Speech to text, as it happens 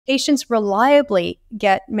Patients reliably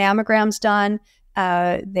get mammograms done.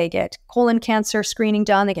 They get colon cancer screening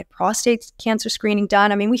done. They get prostate cancer screening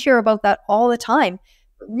done. I mean, we hear about that all the time.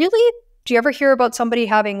 Really? Do you ever hear about somebody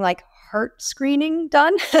having like heart screening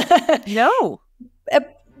done? No.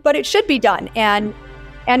 But it should be done, and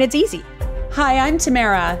it's easy. Hi, I'm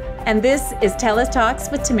Tamara, and this is TELUS Talks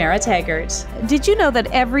with Tamara Taggart. Did you know that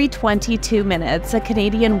every 22 minutes, a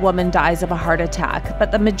Canadian woman dies of a heart attack,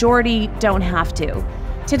 but the majority don't have to?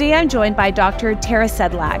 Today, I'm joined by Dr. Tamara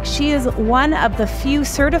Sedlak. She is one of the few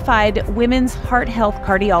certified women's heart health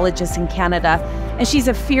cardiologists in Canada, and she's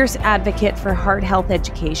a fierce advocate for heart health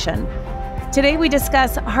education. Today, we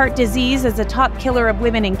discuss heart disease as a top killer of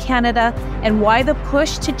women in Canada and why the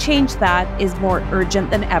push to change that is more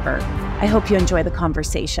urgent than ever. I hope you enjoy the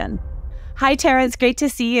conversation. Hi, Tara. It's great to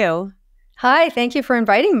see you. Hi. Thank you for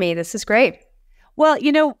inviting me. This is great. Well,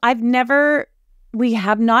 you know, we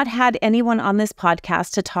have not had anyone on this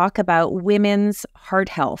podcast to talk about women's heart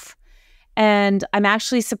health. And I'm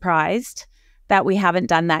actually surprised that we haven't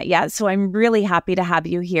done that yet. So I'm really happy to have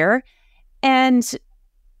you here. And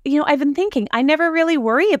you know, I've been thinking, I never really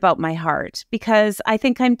worry about my heart because I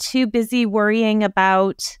think I'm too busy worrying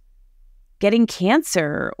about getting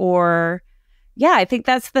cancer I think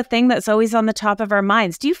that's the thing that's always on the top of our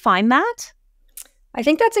minds. Do you find that? I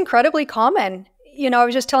think that's incredibly common. You know, I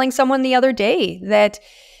was just telling someone the other day that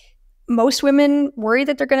most women worry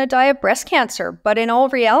that they're going to die of breast cancer, but in all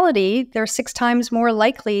reality, they're 6 times more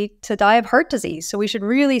likely to die of heart disease. So we should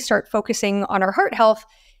really start focusing on our heart health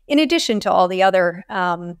in addition to all the other,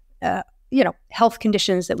 health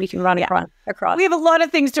conditions that we can run across. We have a lot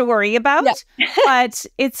of things to worry about, but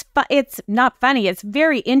it's not funny. It's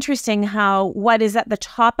very interesting how what is at the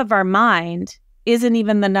top of our mind isn't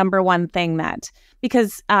even the number one thing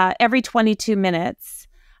because every 22 minutes,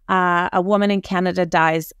 a woman in Canada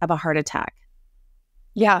dies of a heart attack.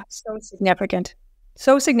 Yeah, so significant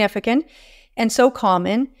and so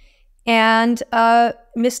common. And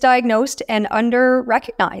misdiagnosed and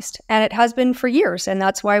under-recognized. And it has been for years. And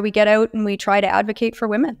that's why we get out and we try to advocate for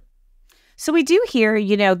women. So we do hear,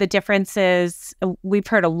 you know, the differences. We've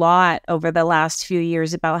heard a lot over the last few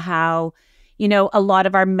years about how, you know, a lot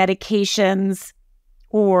of our medications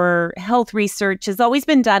or health research has always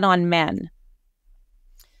been done on men.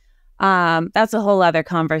 That's a whole other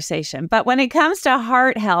conversation. But when it comes to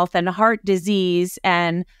heart health and heart disease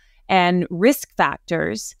and risk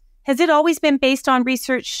factors, has it always been based on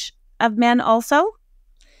research of men also?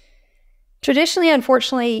 Traditionally,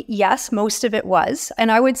 unfortunately, yes, most of it was.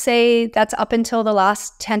 And I would say that's up until the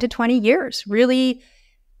last 10 to 20 years. Really,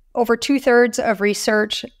 over 2/3 of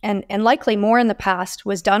research, and likely more in the past,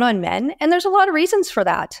 was done on men. And there's a lot of reasons for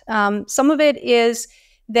that. Some of it is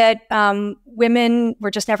that women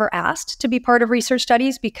were just never asked to be part of research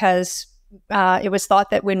studies because it was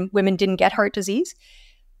thought that when women didn't get heart disease.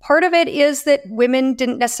 Part of it is that women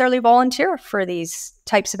didn't necessarily volunteer for these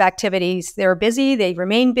types of activities. They were busy, they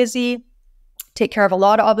remain busy, take care of a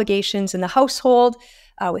lot of obligations in the household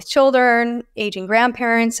with children, aging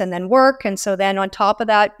grandparents, and then work. And so then on top of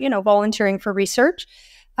that, you know, volunteering for research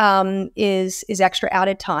is extra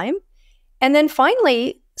added time. And then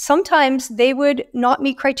finally, sometimes they would not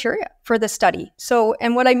meet criteria for the study. So,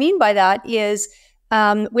 and what I mean by that is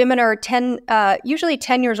women are usually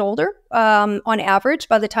 10 years older on average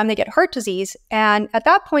by the time they get heart disease. And at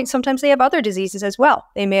that point, sometimes they have other diseases as well.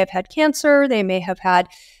 They may have had cancer, they may have had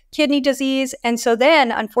kidney disease. And so then,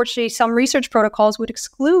 unfortunately, some research protocols would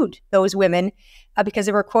exclude those women because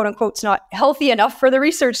they were, quote unquote, not healthy enough for the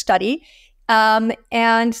research study.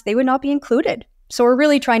 And they would not be included. So we're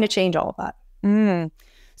really trying to change all of that.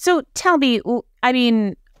 So tell me, I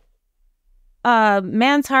mean, a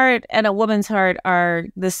man's heart and a woman's heart are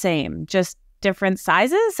the same, just different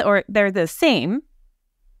sizes, or they're the same,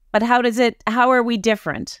 but how are we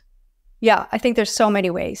different? Yeah, I think there's so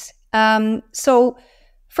many ways. So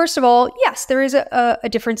first of all, yes, there is a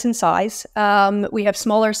difference in size. We have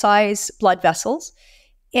smaller size blood vessels.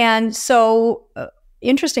 And so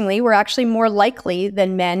interestingly, we're actually more likely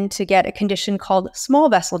than men to get a condition called small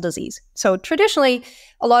vessel disease. So traditionally,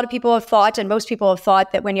 a lot of people have thought, and most people have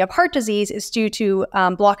thought, that when you have heart disease, it's due to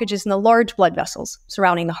blockages in the large blood vessels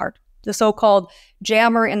surrounding the heart, the so-called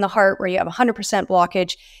jammer in the heart, where you have 100%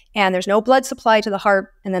 blockage and there's no blood supply to the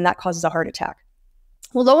heart, and then that causes a heart attack.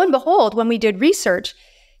 Well, lo and behold, when we did research,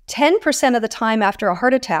 10% of the time after a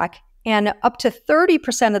heart attack and up to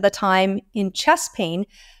 30% of the time in chest pain,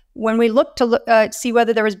 when we looked to see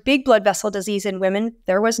whether there was big blood vessel disease in women,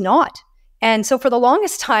 there was not. And so for the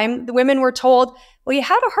longest time, the women were told, well, you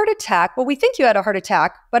had a heart attack. Well, we think you had a heart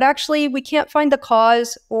attack, but actually we can't find the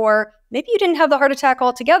cause, or maybe you didn't have the heart attack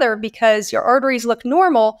altogether because your arteries look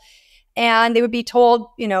normal. And they would be told,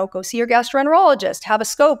 go see your gastroenterologist, have a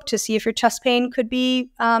scope to see if your chest pain could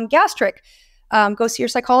be gastric. Go see your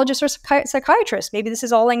psychologist or psychiatrist. Maybe this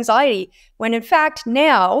is all anxiety. When in fact,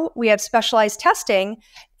 now we have specialized testing,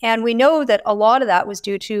 and we know that a lot of that was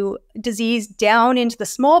due to disease down into the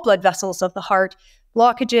small blood vessels of the heart,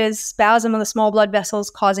 blockages, spasm of the small blood vessels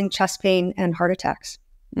causing chest pain and heart attacks.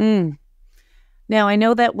 Now, I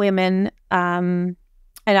know that women, and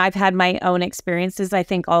I've had my own experiences, I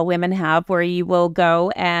think all women have, where you will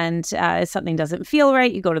go and if something doesn't feel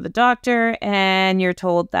right, you go to the doctor and you're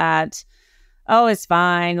told that, oh, it's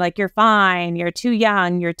fine. Like, you're fine. You're too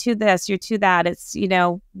young. You're too this. You're too that. It's,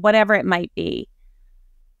 whatever it might be.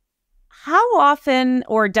 How often,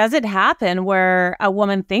 or does it happen where a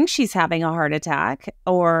woman thinks she's having a heart attack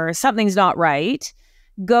or something's not right,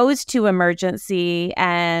 goes to emergency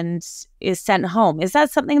and is sent home? Is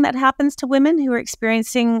that something that happens to women who are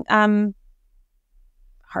experiencing heart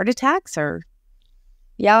attacks? Or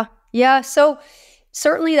Yeah. So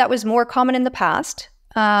certainly that was more common in the past,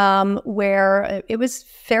 where it was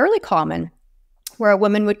fairly common, where a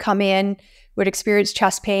woman would come in, would experience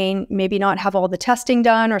chest pain, maybe not have all the testing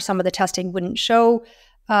done, or some of the testing wouldn't show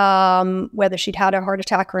whether she'd had a heart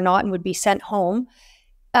attack or not, and would be sent home.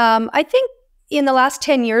 I think in the last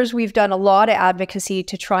 10 years, we've done a lot of advocacy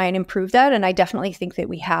to try and improve that, and I definitely think that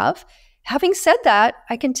we have. Having said that,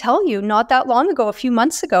 I can tell you, not that long ago, a few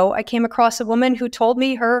months ago, I came across a woman who told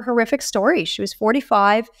me her horrific story. She was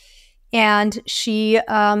 45, and she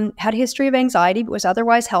had a history of anxiety, but was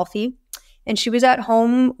otherwise healthy. And she was at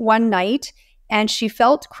home one night, and she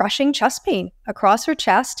felt crushing chest pain across her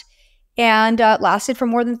chest, and lasted for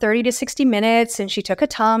more than 30 to 60 minutes. And she took a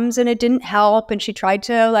Tums, and it didn't help. And she tried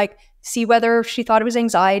to see whether she thought it was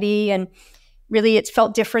anxiety, and really it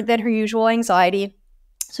felt different than her usual anxiety.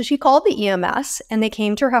 So she called the EMS, and they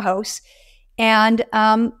came to her house, and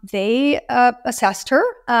they assessed her,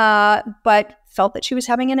 but felt that she was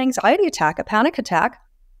having an anxiety attack, a panic attack,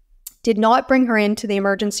 did not bring her into the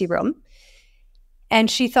emergency room. And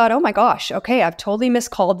she thought, oh my gosh, okay, I've totally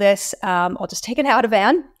miscalled this. I'll just take an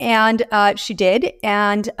Ativan. And she did.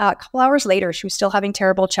 And a couple hours later, she was still having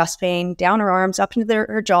terrible chest pain, down her arms, up into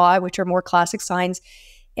her jaw, which are more classic signs.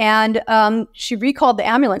 And she recalled the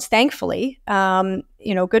ambulance, thankfully,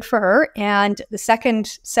 good for her. And the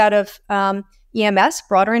second set of EMS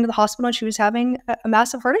brought her into the hospital, and she was having a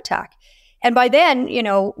massive heart attack. And by then,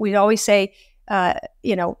 we always say,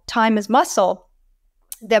 time is muscle.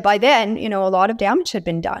 That by then, a lot of damage had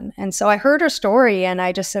been done. And so I heard her story, and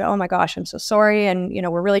I just said, oh my gosh, I'm so sorry. And,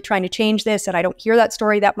 we're really trying to change this, and I don't hear that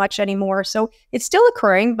story that much anymore. So it's still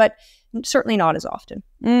occurring, but certainly not as often.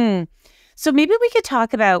 So maybe we could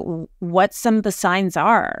talk about what some of the signs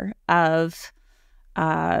are of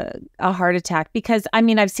a heart attack, because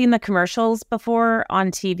I've seen the commercials before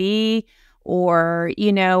on TV, or,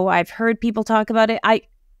 I've heard people talk about it.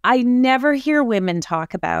 I never hear women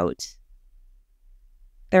talk about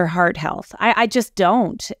their heart health. I just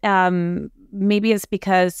don't. Maybe it's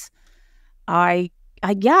because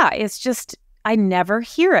it's just, I never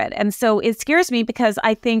hear it. And so it scares me, because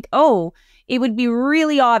I think, it would be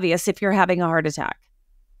really obvious if you're having a heart attack.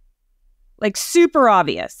 Like, super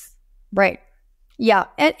obvious. Right. Yeah.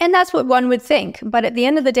 And that's what one would think. But at the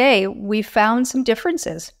end of the day, we found some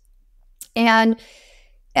differences. And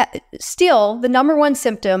still, the number one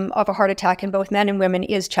symptom of a heart attack in both men and women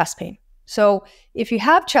is chest pain. So if you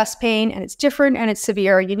have chest pain and it's different and it's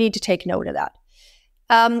severe, you need to take note of that.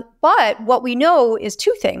 But what we know is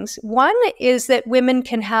two things. One is that women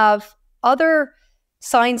can have other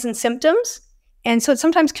signs and symptoms. And so it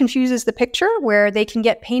sometimes confuses the picture, where they can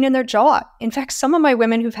get pain in their jaw. In fact, some of my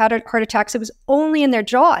women who've had heart attacks, it was only in their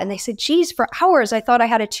jaw. And they said, geez, for hours, I thought I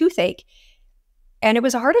had a toothache. And it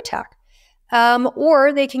was a heart attack.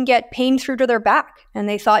 Or they can get pain through to their back. And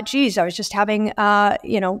they thought, geez, I was just having,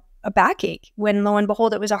 a backache, when lo and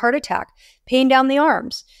behold, it was a heart attack. Pain down the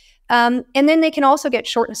arms. And then they can also get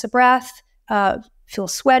shortness of breath, feel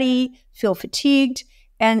sweaty, feel fatigued.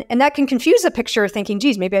 And that can confuse the picture, thinking,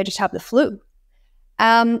 geez, maybe I just have the flu.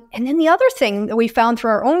 And then the other thing that we found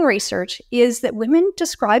through our own research is that women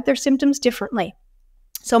describe their symptoms differently.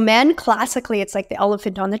 So men, classically, it's like the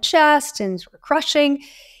elephant on the chest and sort of crushing.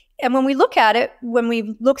 And when we look at it, when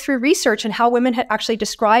we look through research and how women had actually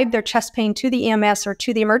described their chest pain to the EMS or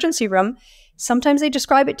to the emergency room, sometimes they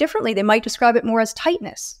describe it differently. They might describe it more as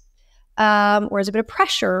tightness, or as a bit of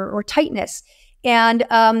pressure or tightness. And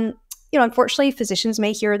unfortunately, physicians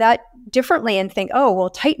may hear that differently and think, oh, well,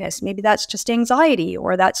 tightness, maybe that's just anxiety,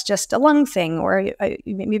 or that's just a lung thing, or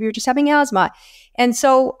maybe you're just having asthma. And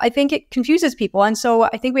so I think it confuses people. And so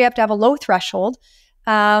I think we have to have a low threshold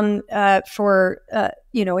for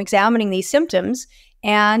examining these symptoms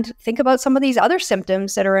and think about some of these other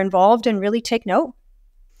symptoms that are involved and really take note.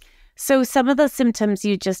 So some of the symptoms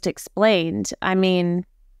you just explained, I mean,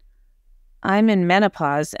 I'm in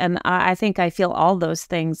menopause and I think I feel all those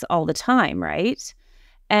things all the time, right?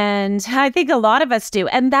 And I think a lot of us do.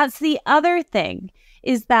 And that's the other thing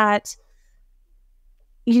is that,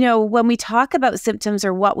 when we talk about symptoms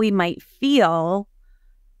or what we might feel,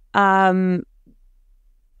 and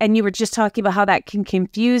you were just talking about how that can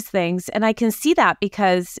confuse things. And I can see that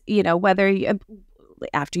because,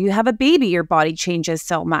 after you have a baby, your body changes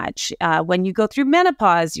so much. When you go through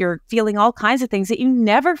menopause, you're feeling all kinds of things that you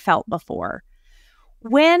never felt before.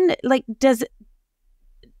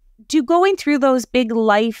 Do going through those big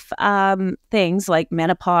life things like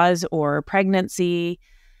menopause or pregnancy,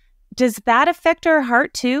 does that affect our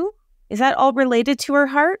heart too? Is that all related to our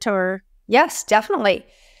heart or? Yes, definitely.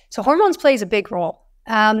 So hormones plays a big role.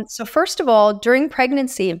 So first of all, during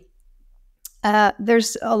pregnancy,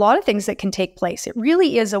 there's a lot of things that can take place. It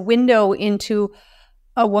really is a window into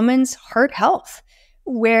a woman's heart health,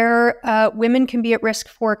 where women can be at risk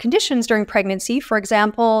for conditions during pregnancy. For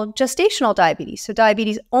example, gestational diabetes. So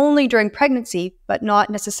diabetes only during pregnancy, but not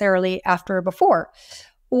necessarily after or before.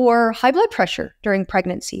 Or high blood pressure during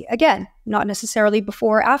pregnancy. Again, not necessarily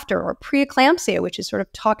before or after. Or preeclampsia, which is sort of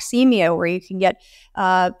toxemia, where you can get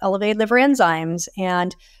elevated liver enzymes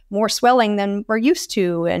and more swelling than we're used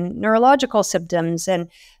to, and neurological symptoms. And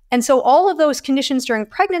so all of those conditions during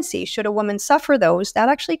pregnancy, should a woman suffer those, that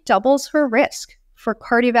actually doubles her risk for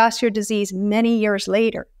cardiovascular disease many years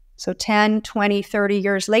later. So 10, 20, 30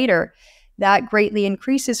 years later, that greatly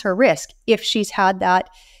increases her risk if she's had that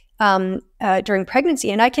during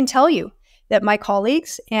pregnancy. And I can tell you that my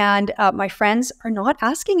colleagues and my friends are not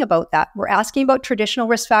asking about that. We're asking about traditional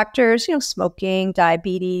risk factors, smoking,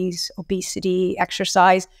 diabetes, obesity,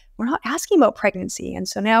 exercise. We're not asking about pregnancy. And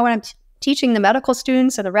so now when I'm teaching the medical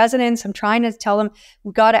students and the residents, I'm trying to tell them,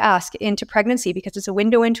 we've got to ask into pregnancy because it's a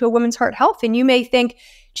window into a woman's heart health. And you may think,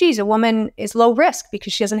 geez, a woman is low risk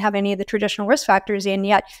because she doesn't have any of the traditional risk factors, and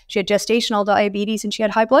yet she had gestational diabetes and she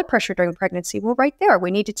had high blood pressure during pregnancy. Well, right there,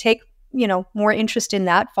 we need to take, more interest in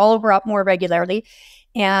that, follow her up more regularly,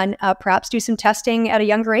 and perhaps do some testing at a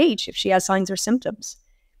younger age if she has signs or symptoms.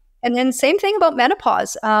 And then same thing about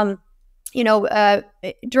menopause.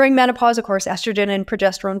 During menopause, of course, estrogen and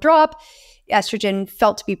progesterone drop. Estrogen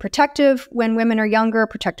felt to be protective when women are younger,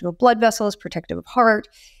 protective of blood vessels, protective of heart.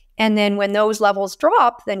 And then when those levels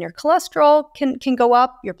drop, then your cholesterol can go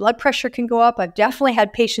up, your blood pressure can go up. I've definitely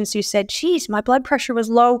had patients who said, geez, my blood pressure was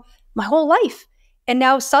low my whole life, and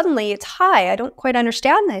now suddenly it's high. I don't quite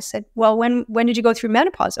understand this. I said, well, when did you go through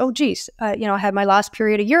menopause? Oh, geez, I had my last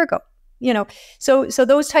period a year ago. So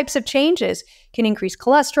those types of changes can increase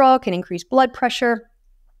cholesterol, can increase blood pressure,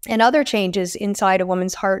 and other changes inside a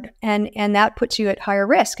woman's heart, and that puts you at higher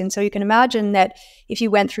risk. And so you can imagine that if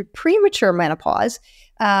you went through premature menopause,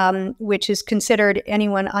 which is considered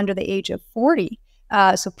anyone under the age of 40,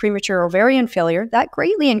 so premature ovarian failure, that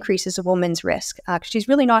greatly increases a woman's risk because she's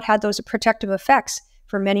really not had those protective effects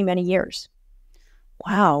for many, many years.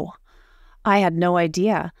 Wow, I had no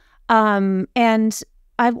idea. And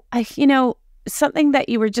I something that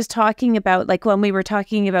you were just talking about, like when we were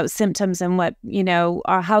talking about symptoms and what,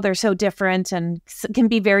 how they're so different and can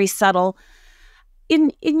be very subtle.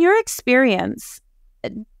 In your experience,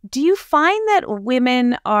 do you find that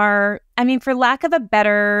women are, for lack of a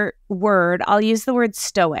better word, I'll use the word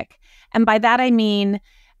stoic. And by that, I mean,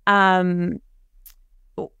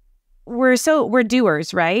 we're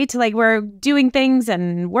doers, right? Like we're doing things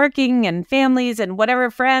and working and families and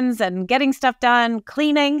whatever, friends and getting stuff done,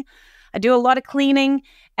 cleaning. I do a lot of cleaning,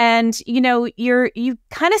 and you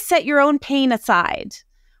kind of set your own pain aside,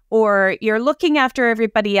 or you're looking after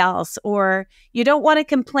everybody else, or you don't want to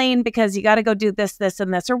complain because you got to go do this, this,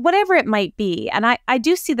 and this, or whatever it might be. And I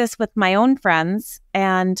do see this with my own friends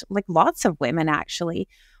and like lots of women actually,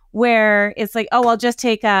 where it's like, oh, I'll just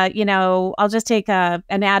take an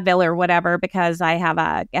Advil or whatever because I have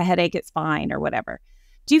a headache, it's fine or whatever.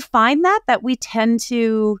 Do you find that we tend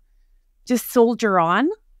to just soldier on?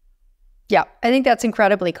 Yeah, I think that's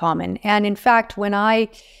incredibly common. And in fact, when I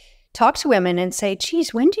talk to women and say,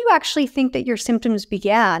 geez, when do you actually think that your symptoms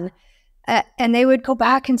began? And they would go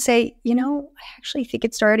back and say, I actually think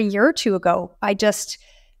it started a year or two ago. I just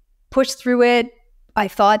pushed through it. I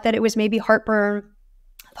thought that it was maybe heartburn.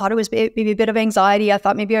 thought it was maybe a bit of anxiety. I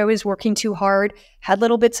thought maybe I was working too hard, had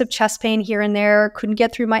little bits of chest pain here and there, couldn't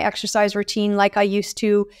get through my exercise routine like I used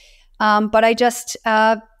to. But I just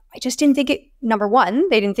didn't think it, number one,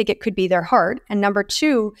 they didn't think it could be their heart. And number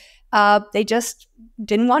two, they just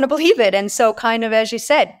didn't want to believe it. And so kind of, as you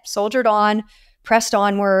said, soldiered on, pressed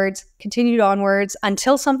onwards, continued onwards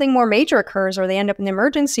until something more major occurs, or they end up in the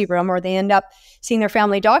emergency room, or they end up seeing their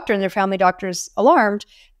family doctor and their family doctor's alarmed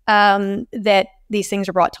that these things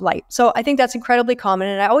are brought to light. So I think that's incredibly common.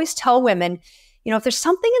 And I always tell women, if there's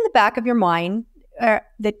something in the back of your mind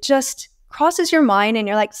that just crosses your mind and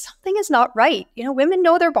you're like, something is not right. Women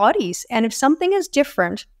know their bodies. And if something is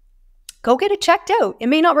different, go get it checked out. It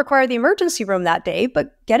may not require the emergency room that day,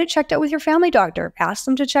 but get it checked out with your family doctor. Ask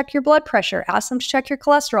them to check your blood pressure. Ask them to check your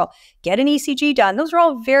cholesterol. Get an ECG done. Those are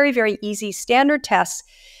all very, very easy standard tests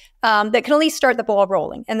that can at least start the ball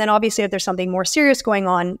rolling. And then obviously if there's something more serious going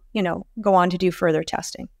on, go on to do further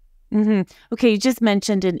testing. Mm-hmm. Okay, you just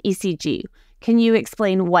mentioned an ECG. Can you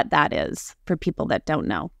explain what that is for people that don't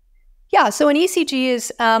know? Yeah, so an ECG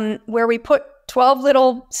is where we put 12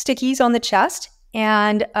 little stickies on the chest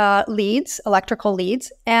and electrical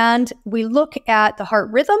leads, and we look at the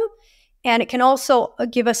heart rhythm, and it can also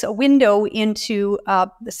give us a window into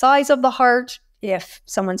the size of the heart, if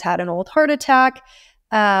someone's had an old heart attack,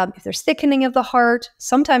 if there's thickening of the heart.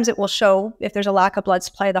 Sometimes it will show if there's a lack of blood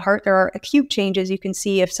supply to the heart. There are acute changes. You can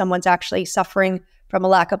see if someone's actually suffering from a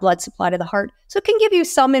lack of blood supply to the heart. So it can give you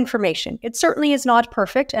some information. It certainly is not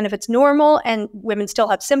perfect. And if it's normal and women still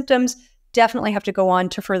have symptoms, definitely have to go on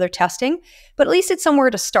to further testing. But at least it's somewhere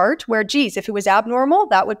to start where, geez, if it was abnormal,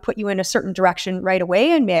 that would put you in a certain direction right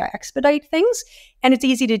away and may expedite things. And it's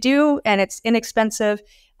easy to do, and it's inexpensive,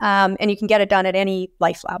 and you can get it done at any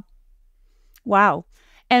life lab. Wow.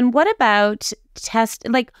 And what about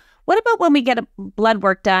what about when we get a blood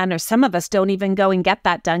work done, or some of us don't even go and get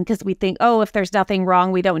that done because we think, if there's nothing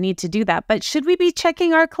wrong, we don't need to do that. But should we be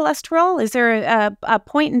checking our cholesterol? Is there a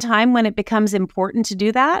point in time when it becomes important to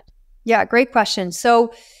do that? Yeah, great question.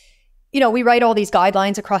 So, we write all these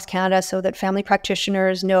guidelines across Canada so that family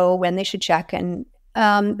practitioners know when they should check. And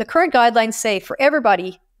the current guidelines say for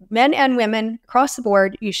everybody, men and women across the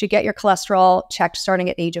board, you should get your cholesterol checked starting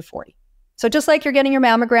at age of 40. So just like you're getting your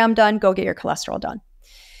mammogram done, go get your cholesterol done.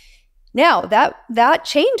 Now, that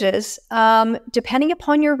changes depending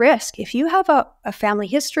upon your risk. If you have a family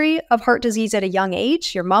history of heart disease at a young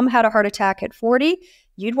age, your mom had a heart attack at 40,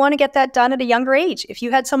 you'd want to get that done at a younger age. If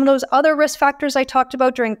you had some of those other risk factors I talked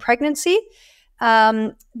about during pregnancy,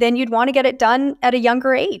 then you'd want to get it done at a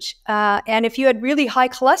younger age. And if you had really high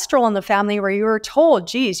cholesterol in the family where you were told,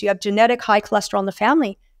 geez, you have genetic high cholesterol in the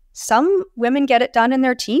family, some women get it done in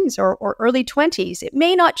their teens or early 20s. It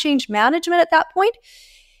may not change management at that point.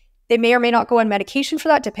 They may or may not go on medication for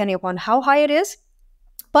that, depending upon how high it is.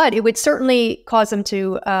 But it would certainly cause them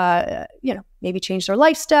to, maybe change their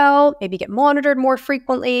lifestyle, maybe get monitored more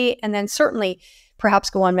frequently, and then certainly perhaps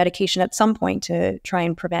go on medication at some point to try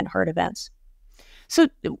and prevent heart events. So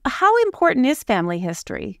how important is family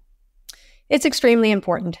history? It's extremely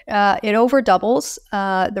important. It over doubles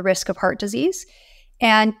the risk of heart disease.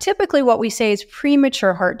 And typically what we say is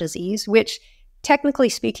premature heart disease, which technically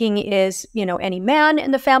speaking is, any man in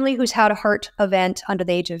the family who's had a heart event under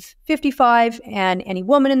the age of 55 and any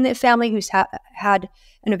woman in the family who's had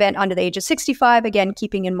an event under the age of 65, again,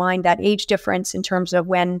 keeping in mind that age difference in terms of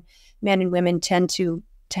when men and women tend to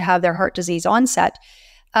have their heart disease onset.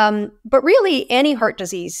 But really any heart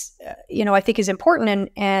disease, I think is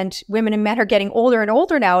important, and women and men are getting older and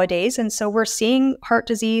older nowadays. And so we're seeing heart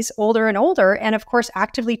disease older and older, and of course,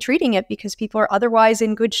 actively treating it because people are otherwise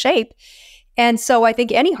in good shape. And so I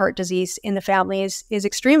think any heart disease in the family is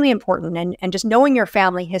extremely important, and just knowing your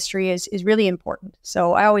family history is really important.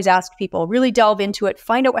 So I always ask people, really delve into it,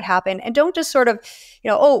 find out what happened, and don't just sort of,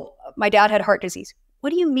 my dad had heart disease. What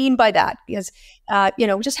do you mean by that? Because,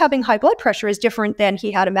 just having high blood pressure is different than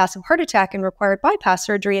he had a massive heart attack and required bypass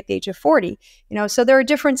surgery at the age of 40. So there are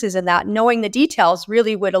differences in that. Knowing the details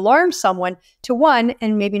really would alarm someone to one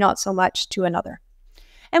and maybe not so much to another.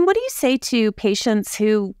 And what do you say to patients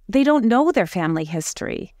who they don't know their family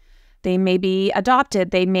history? They may be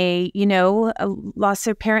adopted. They may, lost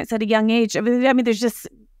their parents at a young age. I mean, there's just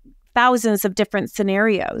thousands of different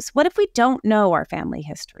scenarios. What if we don't know our family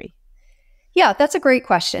history? Yeah, that's a great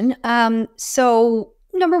question. So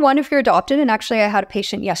number one, if you're adopted, and actually I had a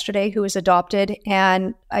patient yesterday who was adopted,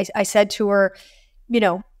 and I said to her,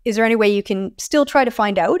 is there any way you can still try to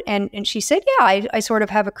find out? And she said, yeah, I sort of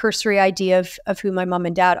have a cursory idea of who my mom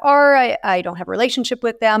and dad are. I don't have a relationship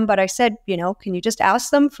with them, but I said, can you just ask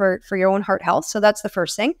them for your own heart health? So that's the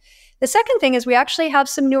first thing. The second thing is we actually have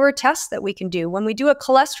some newer tests that we can do. When we do a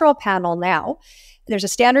cholesterol panel now, there's a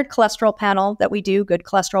standard cholesterol panel that we do, good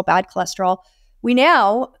cholesterol, bad cholesterol. We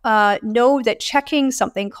now know that checking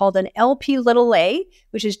something called an Lp(a),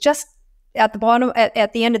 which is just at the bottom,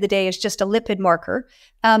 at the end of the day, is just a lipid marker.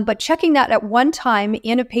 But checking that at one time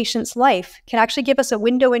in a patient's life can actually give us a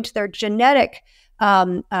window into their genetic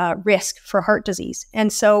risk for heart disease.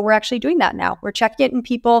 And so we're actually doing that now. We're checking it in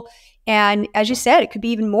people. And as you said, it could be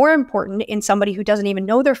even more important in somebody who doesn't even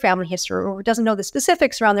know their family history or doesn't know the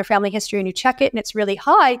specifics around their family history, and you check it and it's really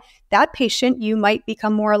high. That patient you might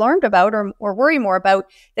become more alarmed about or worry more about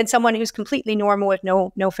than someone who's completely normal with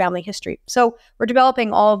no family history. So we're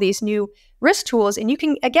developing all of these new risk tools, and you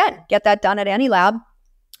can, again, get that done at any lab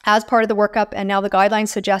as part of the workup. And now the guidelines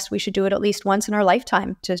suggest we should do it at least once in our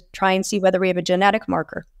lifetime to try and see whether we have a genetic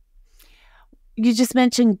marker. You just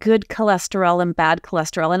mentioned good cholesterol and bad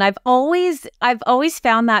cholesterol. And I've always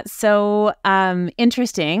found that so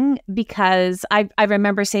interesting, because I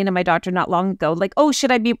remember saying to my doctor not long ago, like, oh, should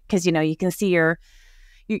I be, because, you can see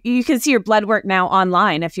you can see your blood work now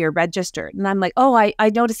online if you're registered. And I'm like, oh, I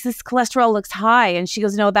noticed this cholesterol looks high. And she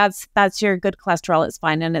goes, no, that's your good cholesterol. It's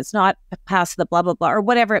fine. And it's not past the blah, blah, blah, or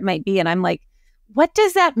whatever it might be. And I'm like, what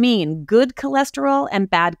does that mean? Good cholesterol and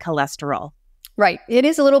bad cholesterol? Right. It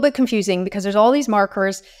is a little bit confusing because there's all these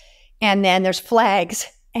markers and then there's flags,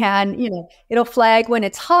 and, it'll flag when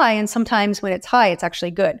it's high. And sometimes when it's high, it's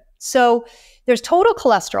actually good. So there's total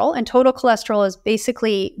cholesterol, and total cholesterol is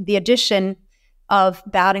basically the addition of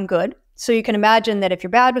bad and good. So you can imagine that if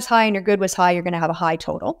your bad was high and your good was high, you're going to have a high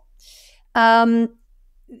total.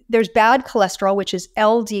 There's bad cholesterol, which is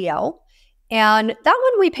LDL. And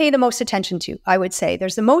that one we pay the most attention to, I would say.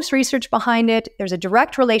 There's the most research behind it. There's a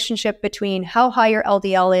direct relationship between how high your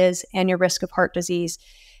LDL is and your risk of heart disease.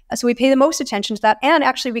 So we pay the most attention to that. And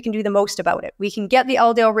actually, we can do the most about it. We can get the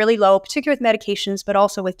LDL really low, particularly with medications, but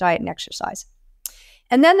also with diet and exercise.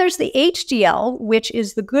 And then there's the HDL, which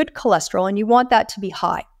is the good cholesterol, and you want that to be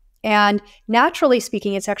high. And naturally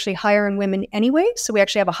speaking, it's actually higher in women anyway. So we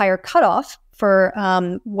actually have a higher cutoff for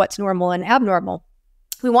what's normal and abnormal.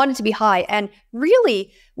 We want it to be high. And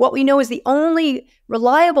really, what we know is the only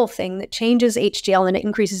reliable thing that changes HDL and it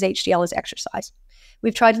increases HDL is exercise.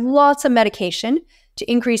 We've tried lots of medication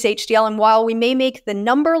to increase HDL, and while we may make the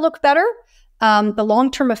number look better, the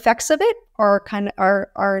long-term effects of it are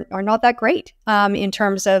not that great in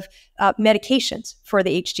terms of medications for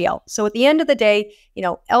the HDL. So at the end of the day,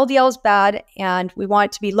 LDL is bad, and we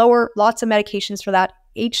want it to be lower. Lots of medications for that.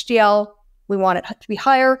 HDL, we want it to be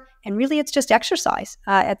higher. And really, it's just exercise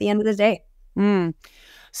at the end of the day.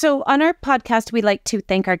 So on our podcast, we like to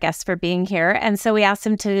thank our guests for being here. And so we asked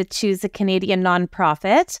them to choose a Canadian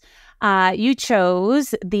nonprofit. You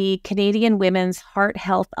chose the Canadian Women's Heart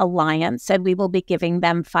Health Alliance, and we will be giving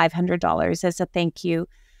them $500 as a thank you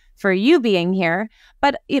for you being here.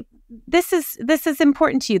 But this is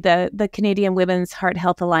important to you, the Canadian Women's Heart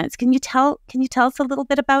Health Alliance. Can you tell us a little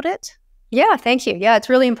bit about it? Yeah, thank you. Yeah, it's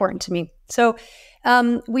really important to me. So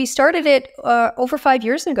we started it over 5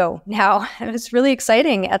 years ago now. It was really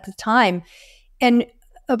exciting at the time. And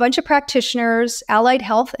a bunch of practitioners, allied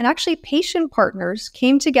health, and actually patient partners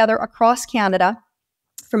came together across Canada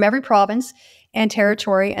from every province and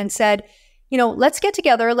territory and said, let's get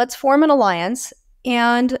together, let's form an alliance,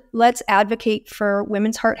 and let's advocate for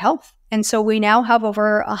women's heart health. And so we now have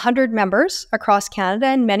over 100 members across Canada,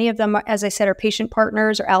 and many of them, as I said, are patient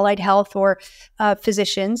partners or allied health or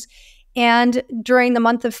physicians. And during the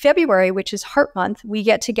month of February, which is Heart Month, we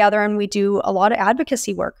get together and we do a lot of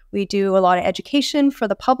advocacy work. We do a lot of education for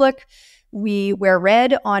the public. We wear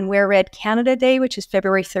red on Wear Red Canada Day, which is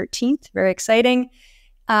February 13th. Very exciting.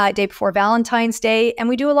 Day before Valentine's Day. And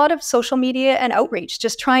we do a lot of social media and outreach,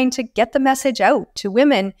 just trying to get the message out to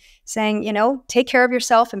women saying, take care of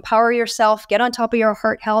yourself, empower yourself, get on top of your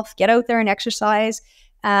heart health, get out there and exercise,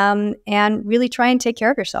 and really try and take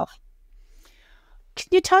care of yourself. Can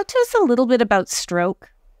you talk to us a little bit about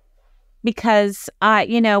stroke? Because,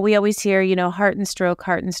 we always hear, heart and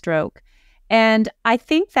stroke. And I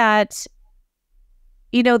think that,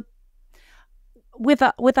 with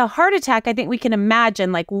a heart attack, I think we can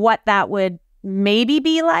imagine like what that would maybe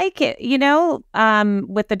be like,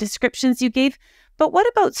 with the descriptions you gave. But what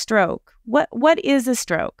about stroke? What is a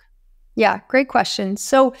stroke? Yeah, great question.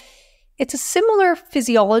 So it's a similar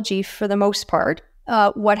physiology for the most part.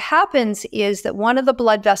 What happens is that one of the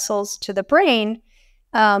blood vessels to the brain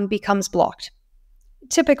becomes blocked.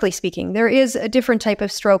 typically speaking. There is a different type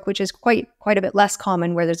of stroke, which is quite a bit less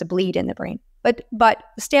common, where there's a bleed in the brain. But the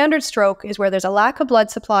standard stroke is where there's a lack of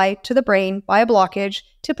blood supply to the brain by a blockage,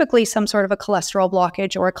 typically some sort of a cholesterol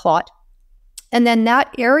blockage or a clot. And then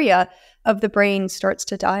that area of the brain starts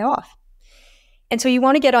to die off. And so you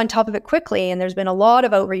want to get on top of it quickly. And there's been a lot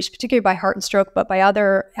of outreach, particularly by Heart and Stroke, but by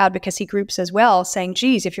other advocacy groups as well, saying,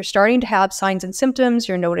 geez, if you're starting to have signs and symptoms,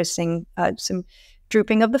 you're noticing some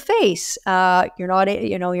drooping of the face,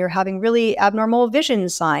 you're having really abnormal vision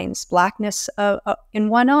signs, blackness in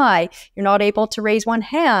one eye, you're not able to raise one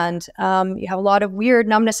hand, you have a lot of weird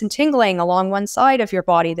numbness and tingling along one side of your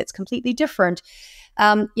body that's completely different.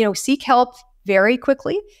 Seek help very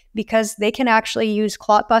quickly, because they can actually use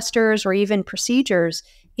clot busters or even procedures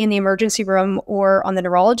in the emergency room or on the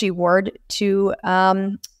neurology ward to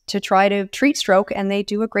try to treat stroke, and they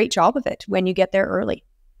do a great job of it when you get there early.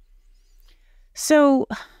 So,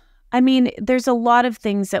 I mean, there's a lot of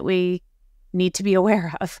things that we need to be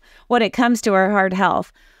aware of when it comes to our heart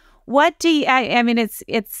health. What do you, I mean,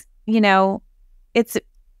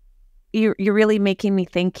 you're really making me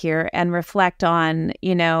think here and reflect on,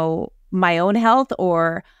 my own health,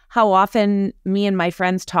 or how often me and my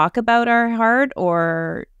friends talk about our heart,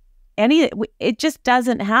 or it just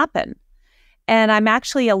doesn't happen. And I'm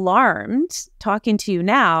actually alarmed talking to you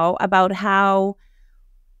now about how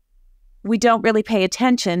we don't really pay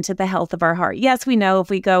attention to the health of our heart. Yes, we know if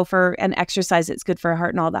we go for an exercise, it's good for our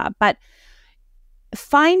heart and all that. But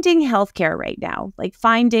finding healthcare right now, like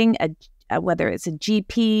finding whether it's a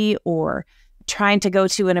GP or trying to go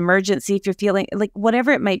to an emergency if you're feeling like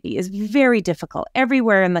whatever it might be, is very difficult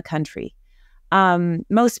everywhere in the country.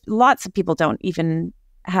 Lots of people don't even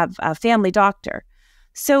have a family doctor.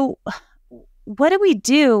 So what do we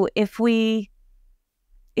do if we're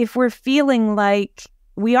feeling like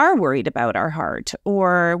we are worried about our heart,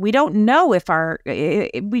 or we don't know if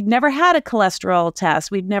we've never had a cholesterol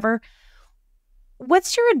test.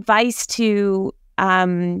 What's your advice to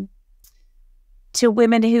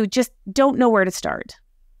women who just don't know where to start?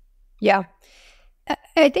 Yeah.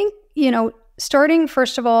 I think, starting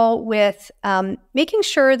first of all with making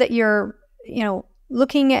sure that you're,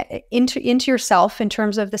 looking into yourself in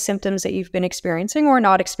terms of the symptoms that you've been experiencing or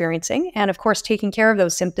not experiencing, and of course taking care of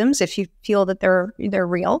those symptoms if you feel that they're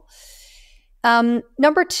real.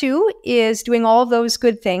 Number two is doing all of those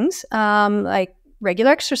good things, like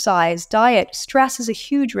regular exercise, diet. Stress is a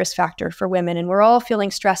huge risk factor for women, and we're all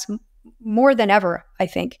feeling stress more than ever, I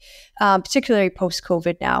think, particularly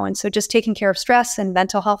post-COVID now. And so just taking care of stress and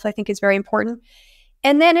mental health, I think, is very important.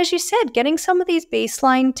 And then, as you said, getting some of these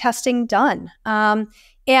baseline testing done.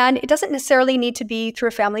 And it doesn't necessarily need to be through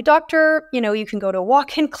a family doctor. You can go to a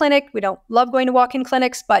walk-in clinic. We don't love going to walk-in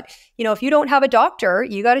clinics, but, if you don't have a doctor,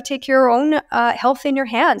 you got to take your own health in your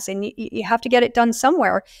hands, and you have to get it done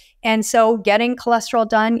somewhere. And so getting cholesterol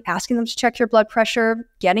done, asking them to check your blood pressure,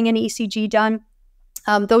 getting an ECG done,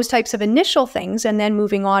 those types of initial things, and then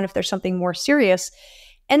moving on if there's something more serious.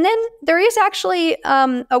 And then there is actually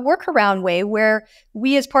a workaround way where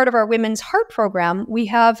we, as part of our Women's Heart program, we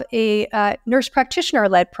have a nurse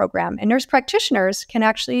practitioner-led program. And nurse practitioners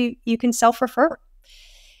you can self-refer.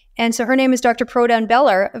 And so her name is Dr. Prodan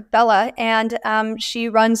Bella, and she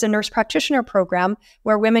runs a nurse practitioner program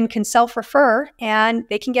where women can self-refer, and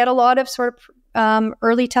they can get a lot of sort of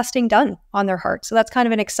early testing done on their heart. So that's kind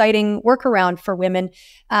of an exciting workaround for women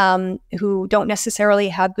who don't necessarily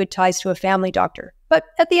have good ties to a family doctor. But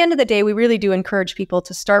at the end of the day, we really do encourage people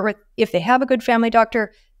to start with, if they have a good family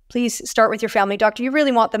doctor, please start with your family doctor. You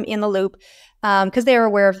really want them in the loop because they are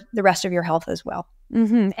aware of the rest of your health as well.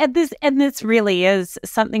 Mm-hmm. And this really is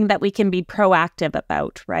something that we can be proactive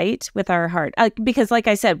about, right, with our heart. Because like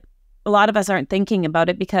I said, a lot of us aren't thinking about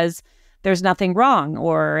it because there's nothing wrong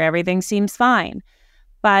or everything seems fine.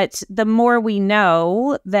 But the more we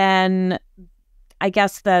know, then I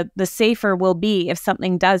guess the safer we'll be if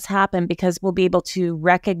something does happen, because we'll be able to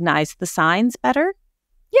recognize the signs better.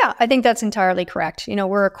 Yeah, I think that's entirely correct.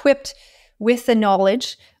 We're equipped with the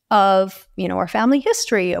knowledge of, our family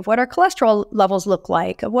history, of what our cholesterol levels look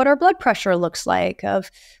like, of what our blood pressure looks like,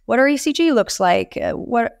 of what our ECG looks like,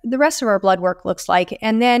 what the rest of our blood work looks like.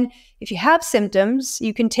 And then if you have symptoms,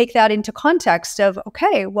 you can take that into context of,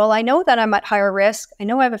 okay, well, I know that I'm at higher risk. I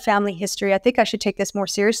know I have a family history. I think I should take this more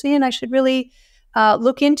seriously, and I should really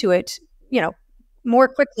look into it, more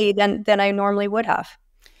quickly than I normally would have.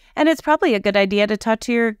 And it's probably a good idea to talk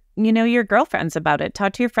to your girlfriends about it,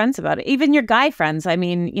 talk to your friends about it, even your guy friends. I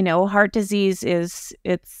mean, heart disease is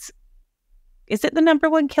it the number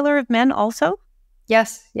one killer of men also?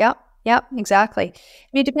 Yes. Yeah, exactly. I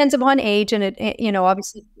mean, it depends upon age, and it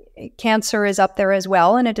obviously cancer is up there as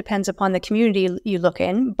well, and it depends upon the community you look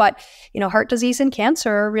in. But, heart disease and cancer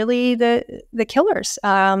are really the killers.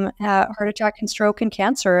 Heart attack and stroke and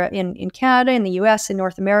cancer in Canada, in the US, in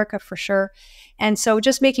North America for sure. And so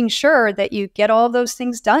just making sure that you get all of those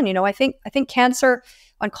things done. I think cancer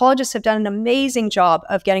oncologists have done an amazing job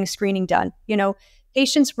of getting screening done.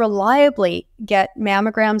 Patients reliably get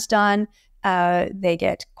mammograms done. They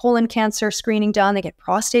get colon cancer screening done. They get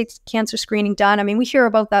prostate cancer screening done. I mean, we hear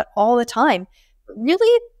about that all the time.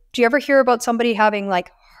 Really? Do you ever hear about somebody having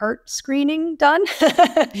like heart screening done?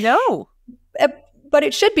 No. But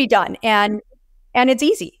it should be done. And it's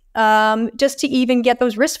easy. Just to even get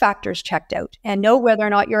those risk factors checked out and know whether or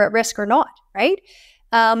not you're at risk or not, right?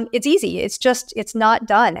 It's easy. It's not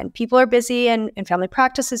done. And people are busy and family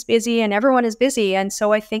practice is busy and everyone is busy. And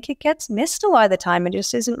so I think it gets missed a lot of the time and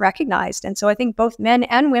just isn't recognized. And so I think both men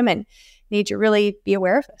and women need to really be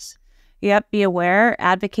aware of this. Yep. Be aware,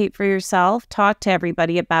 advocate for yourself, talk to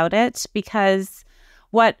everybody about it, because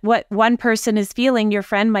what one person is feeling, your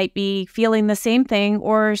friend might be feeling the same thing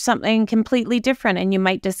or something completely different. And you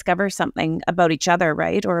might discover something about each other,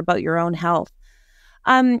 right? Or about your own health.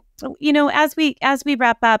 As we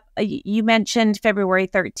wrap up, you mentioned February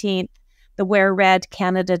 13th, the Wear Red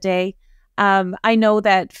Canada Day. I know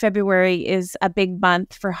that February is a big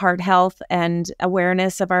month for heart health and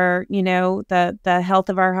awareness of our, the health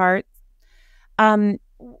of our heart.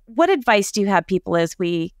 What advice do you have people as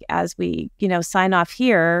we sign off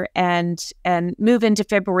here and move into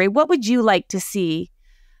February? What would you like to see,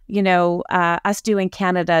 us do in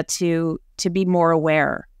Canada to be more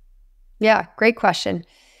aware? Yeah, great question.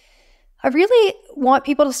 I really want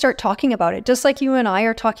people to start talking about it, just like you and I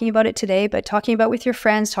are talking about it today, but talking about with your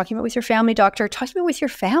friends, talking about with your family doctor, talking about with your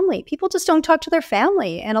family. People just don't talk to their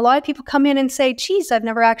family. And a lot of people come in and say, geez, I've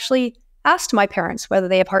never actually asked my parents whether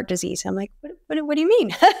they have heart disease. I'm like, what do you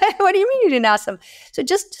mean? What do you mean you didn't ask them? So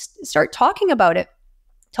just start talking about it.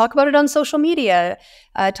 Talk about it on social media,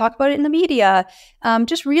 talk about it in the media.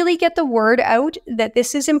 Just really get the word out that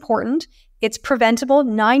this is important. It's preventable.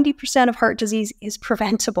 90% of heart disease is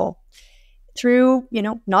preventable through,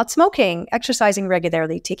 not smoking, exercising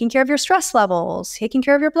regularly, taking care of your stress levels, taking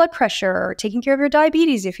care of your blood pressure, taking care of your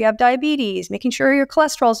diabetes if you have diabetes, making sure your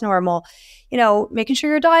cholesterol is normal, making sure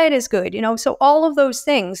your diet is good, So all of those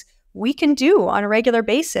things we can do on a regular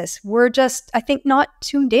basis. We're just, I think, not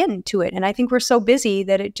tuned in to it. And I think we're so busy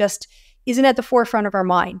that it just isn't at the forefront of our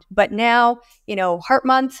mind. But now, Heart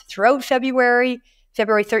Month throughout February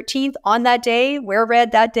 13th, on that day, wear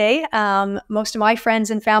red that day. Most of my friends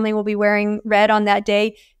and family will be wearing red on that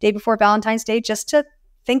day before Valentine's Day, just to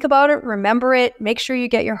think about it, remember it, make sure you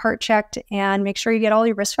get your heart checked, and make sure you get all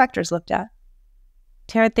your risk factors looked at.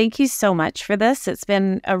 Tara, thank you so much for this. It's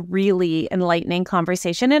been a really enlightening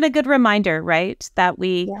conversation and a good reminder, right? That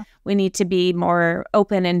we need to be more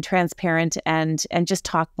open and transparent and just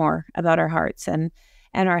talk more about our hearts and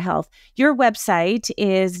our health. Your website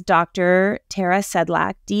is Dr. Tara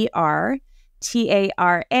Sedlak,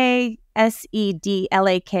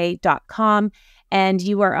 DrTaraSedlak.com. And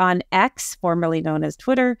you are on X, formerly known as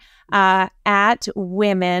Twitter, at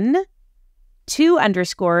women,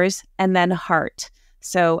 2_ and then heart.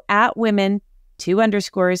 So at women,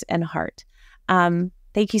 2_ and heart.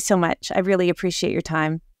 Thank you so much. I really appreciate your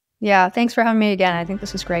time. Yeah, thanks for having me again. I think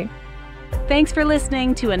this was great. Thanks for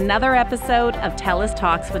listening to another episode of TELUS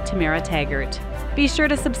Talks with Tamara Taggart. Be sure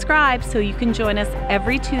to subscribe so you can join us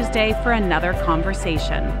every Tuesday for another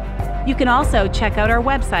conversation. You can also check out our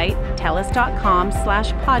website,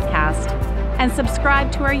 telus.com/podcast, and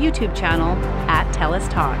subscribe to our YouTube channel at TELUS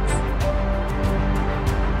Talks.